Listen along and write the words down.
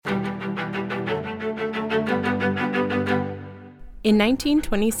In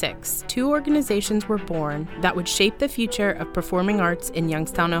 1926, two organizations were born that would shape the future of performing arts in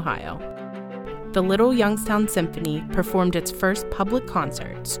Youngstown, Ohio. The Little Youngstown Symphony performed its first public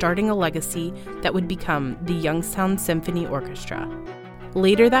concert, starting a legacy that would become the Youngstown Symphony Orchestra.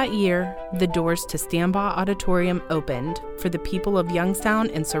 Later that year, the doors to Stambaugh Auditorium opened for the people of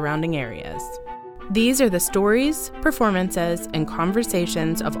Youngstown and surrounding areas. These are the stories, performances, and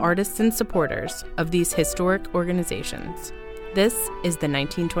conversations of artists and supporters of these historic organizations. This is the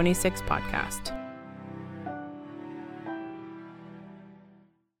 1926 podcast.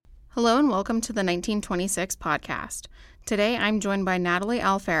 Hello and welcome to the 1926 podcast. Today I'm joined by Natalie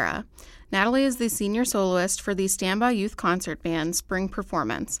Alfera. Natalie is the senior soloist for the Stambaugh Youth Concert Band Spring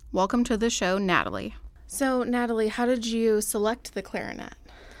Performance. Welcome to the show, Natalie. So, Natalie, how did you select the clarinet?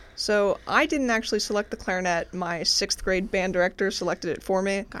 So I didn't actually select the clarinet. My sixth grade band director selected it for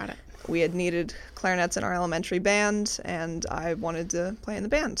me. Got it. We had needed clarinets in our elementary band, and I wanted to play in the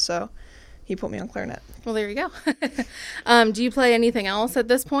band, so he put me on clarinet. Well, there you go. Do you play anything else at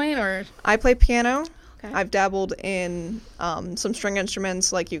this point, or? I play piano. Okay. I've dabbled in some string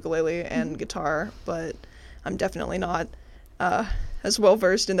instruments like ukulele and guitar, but I'm definitely not as well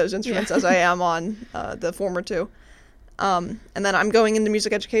versed in those instruments as I am on the former two. And then I'm going into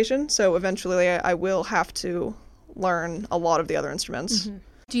music education, so eventually I will have to learn a lot of the other instruments. Mm-hmm.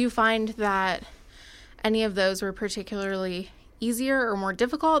 Do you find that any of those were particularly easier or more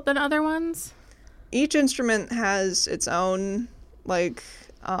difficult than other ones? Each instrument has its own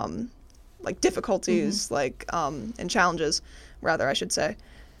difficulties, and challenges, rather, I should say.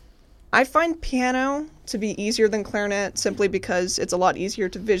 I find piano to be easier than clarinet simply because it's a lot easier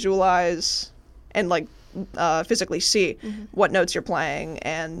to visualize and physically see what notes you're playing,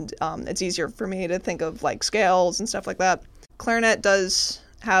 and it's easier for me to think of scales and stuff like that. Clarinet does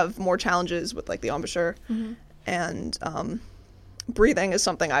have more challenges with the embouchure, and breathing is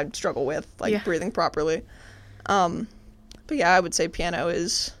something I struggle with, breathing properly. But yeah, I would say piano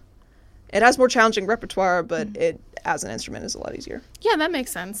it has more challenging repertoire, but it as an instrument is a lot easier. Yeah, that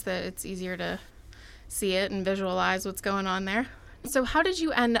makes sense that it's easier to see it and visualize what's going on there. So how did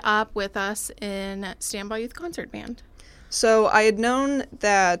you end up with us in Stambaugh Youth Concert Band? So I had known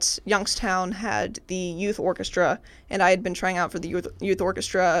that Youngstown had the youth orchestra, and I had been trying out for the youth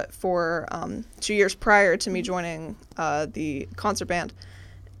orchestra for 2 years prior to me joining the concert band.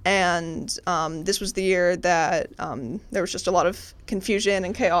 And this was the year that there was just a lot of confusion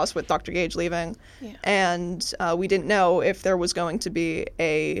and chaos with Dr. Gage leaving. Yeah. And we didn't know if there was going to be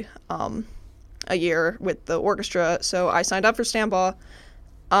a year with the orchestra. So I signed up for Stambaugh.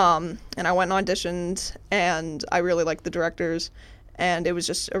 And I went and auditioned, and I really liked the directors, and it was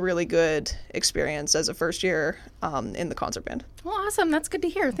just a really good experience as a first year in the concert band. Well, awesome. That's good to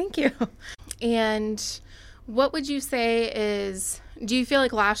hear. Thank you. And what would you say do you feel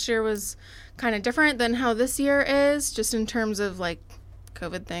like last year was kind of different than how this year is, just in terms of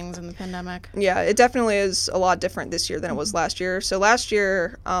COVID things and the pandemic? Yeah, it definitely is a lot different this year than it was last year. So last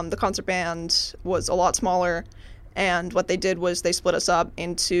year, the concert band was a lot smaller. And what they did was they split us up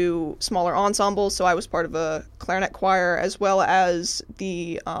into smaller ensembles. So I was part of a clarinet choir as well as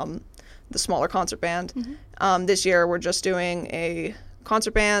the smaller concert band. Mm-hmm. This year we're just doing a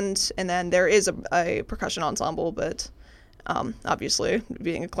concert band, and then there is a percussion ensemble. But obviously,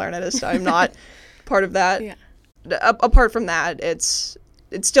 being a clarinetist, I'm not part of that. Yeah. Apart from that, it's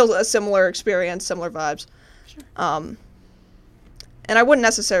still a similar experience, similar vibes. Sure. And I wouldn't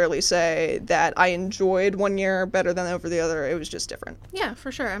necessarily say that I enjoyed one year better than over the other. It was just different. Yeah,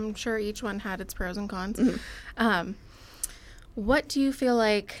 for sure. I'm sure each one had its pros and cons. Mm-hmm. What do you feel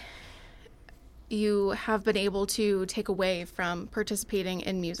like you have been able to take away from participating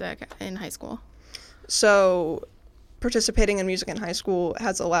in music in high school? So participating in music in high school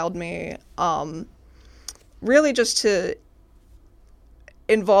has allowed me really just to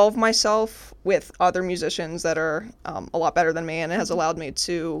involve myself with other musicians that are a lot better than me, and it has allowed me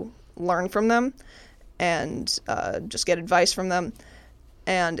to learn from them and just get advice from them,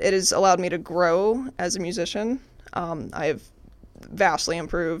 and it has allowed me to grow as a musician. I have vastly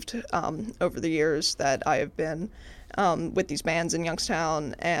improved over the years that I have been with these bands in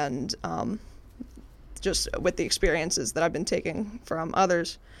Youngstown, and just with the experiences that I've been taking from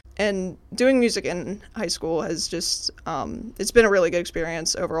others. And doing music in high school has just, it's been a really good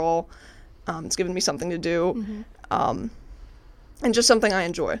experience overall. It's given me something to do, and just something I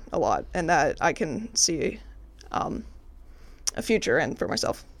enjoy a lot, and that I can see a future in for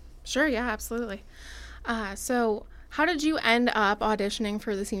myself. Sure, yeah, absolutely. So how did you end up auditioning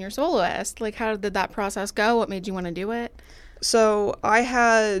for the senior soloist? How did that process go? What made you want to do it? So I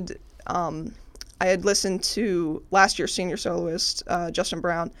had I had listened to last year's senior soloist, Justin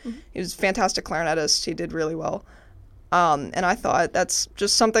Brown. He was a fantastic clarinetist. He did really well. And I thought that's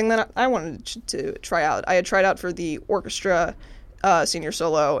just something that I wanted to try out. I had tried out for the orchestra senior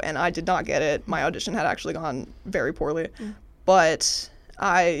solo, and I did not get it. My audition had actually gone very poorly. But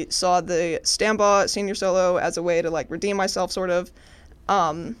I saw the Stamba senior solo as a way to, like, redeem myself, sort of.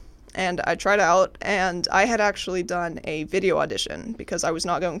 And I tried out, and I had actually done a video audition because I was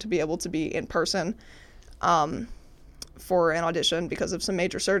not going to be able to be in person for an audition because of some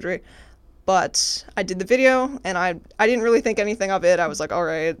major surgery. But I did the video, and I didn't really think anything of it. I was like, all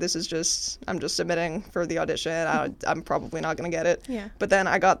right, I'm just submitting for the audition. I'm probably not going to get it. Yeah. But then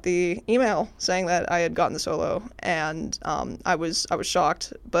I got the email saying that I had gotten the solo, and I was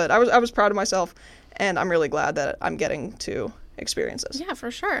shocked. But I was proud of myself, and I'm really glad that I'm getting to experience this. Yeah, for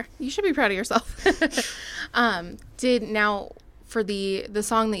sure. You should be proud of yourself. For the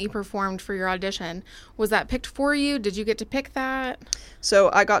song that you performed for your audition, was that picked for you? Did you get to pick that? So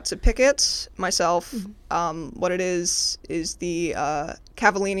I got to pick it myself. What it is the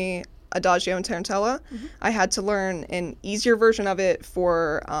Cavallini Adagio and Tarantella. I had to learn an easier version of it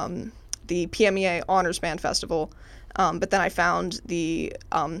for the PMEA Honors Band Festival. But then I found the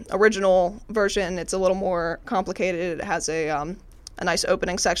original version. It's a little more complicated. It has a nice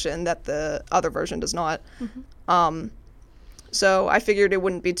opening section that the other version does not. So I figured it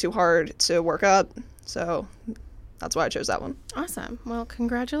wouldn't be too hard to work up. So that's why I chose that one. Awesome. Well,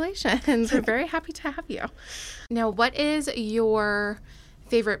 congratulations. We're very happy to have you. Now, what is your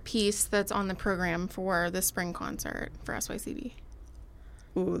favorite piece that's on the program for the spring concert for SYCB?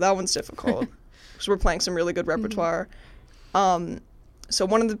 Ooh, that one's difficult. Because we're playing some really good repertoire. So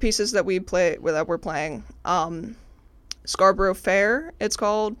one of the pieces that we're playing, Scarborough Fair, it's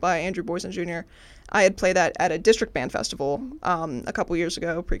called, by Andrew Boyson Jr. I had played that at a district band festival a couple years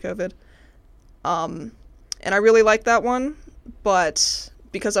ago, pre-COVID. And I really liked that one, but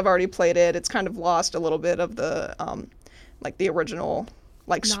because I've already played it, it's kind of lost a little bit of the the original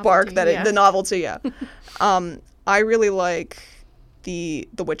novelty, spark that the novelty. Yeah. I really like the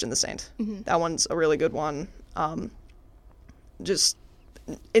Witch and the Saint. That one's a really good one. Just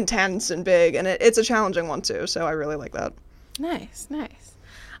intense and big, and it's a challenging one too, so I really like that. Nice.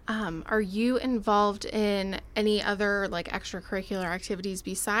 Are you involved in any other extracurricular activities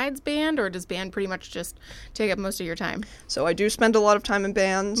besides band, or does band pretty much just take up most of your time? So I do spend a lot of time in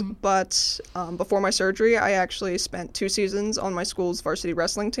band, but before my surgery, I actually spent 2 seasons on my school's varsity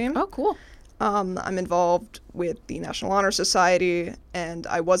wrestling team. Oh, cool. I'm involved with the National Honor Society, and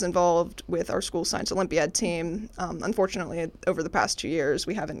I was involved with our school Science Olympiad team. Unfortunately, over the past 2 years,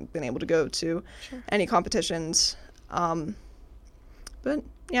 we haven't been able to go to any competitions. But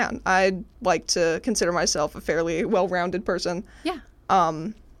yeah, I'd like to consider myself a fairly well-rounded person. Yeah.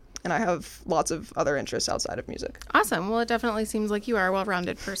 And I have lots of other interests outside of music. Awesome. Well, it definitely seems like you are a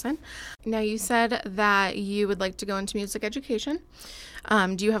well-rounded person. Now, you said that you would like to go into music education.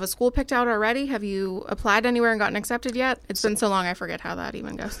 Do you have a school picked out already? Have you applied anywhere and gotten accepted yet? It's been so long, I forget how that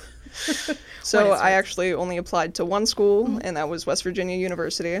even goes. So I actually only applied to one school, and that was West Virginia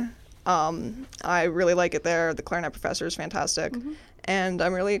University. I really like it there. The clarinet professor is fantastic. And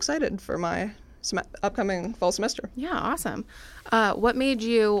I'm really excited for my upcoming fall semester. Yeah, awesome. What made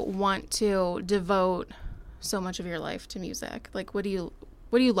you want to devote so much of your life to music? What do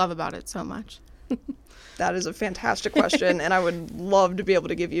you love about it so much? That is a fantastic question, and I would love to be able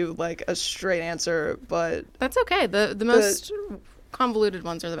to give you a straight answer, but that's okay. The most convoluted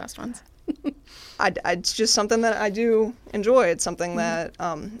ones are the best ones. It's just something that I do enjoy. It's something that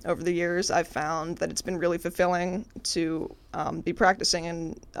over the years I've found that it's been really fulfilling to be practicing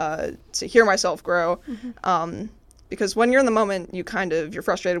and to hear myself grow. Because when you're in the moment, you're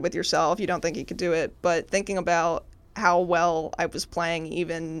frustrated with yourself. You don't think you could do it. But thinking about how well I was playing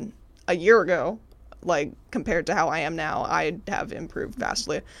even a year ago, compared to how I am now, I have improved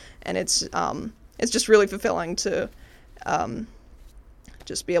vastly. And it's just really fulfilling to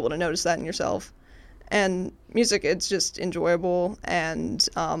just be able to notice that in yourself. And music, it's just enjoyable and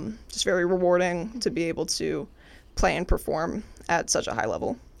just very rewarding to be able to play and perform at such a high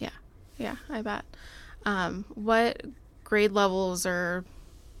level. Yeah, I bet. What grade levels, or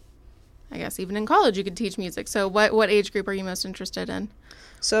I guess even in college you could teach music? So what age group are you most interested in?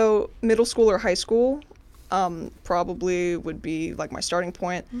 So middle school or high school probably would be like my starting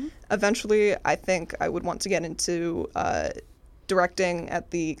point. Eventually, I think I would want to get into directing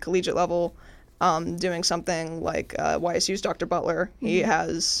at the collegiate level, doing something like YSU's Dr. Butler. He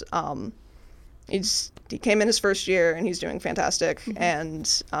has he came in his first year and he's doing fantastic,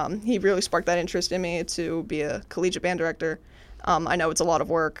 and he really sparked that interest in me to be a collegiate band director. I know it's a lot of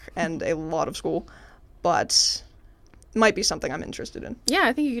work and a lot of school, but it might be something I'm interested in. Yeah,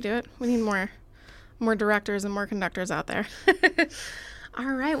 I think you could do it. We need more directors and more conductors out there. All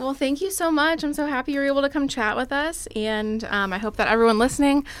right. Well, thank you so much. I'm so happy you're able to come chat with us. And I hope that everyone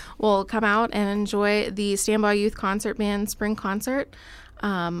listening will come out and enjoy the Standby Youth Concert Band Spring Concert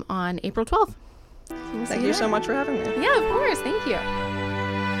on April 12th. Thank you so much for having me. Yeah, of course. Thank you.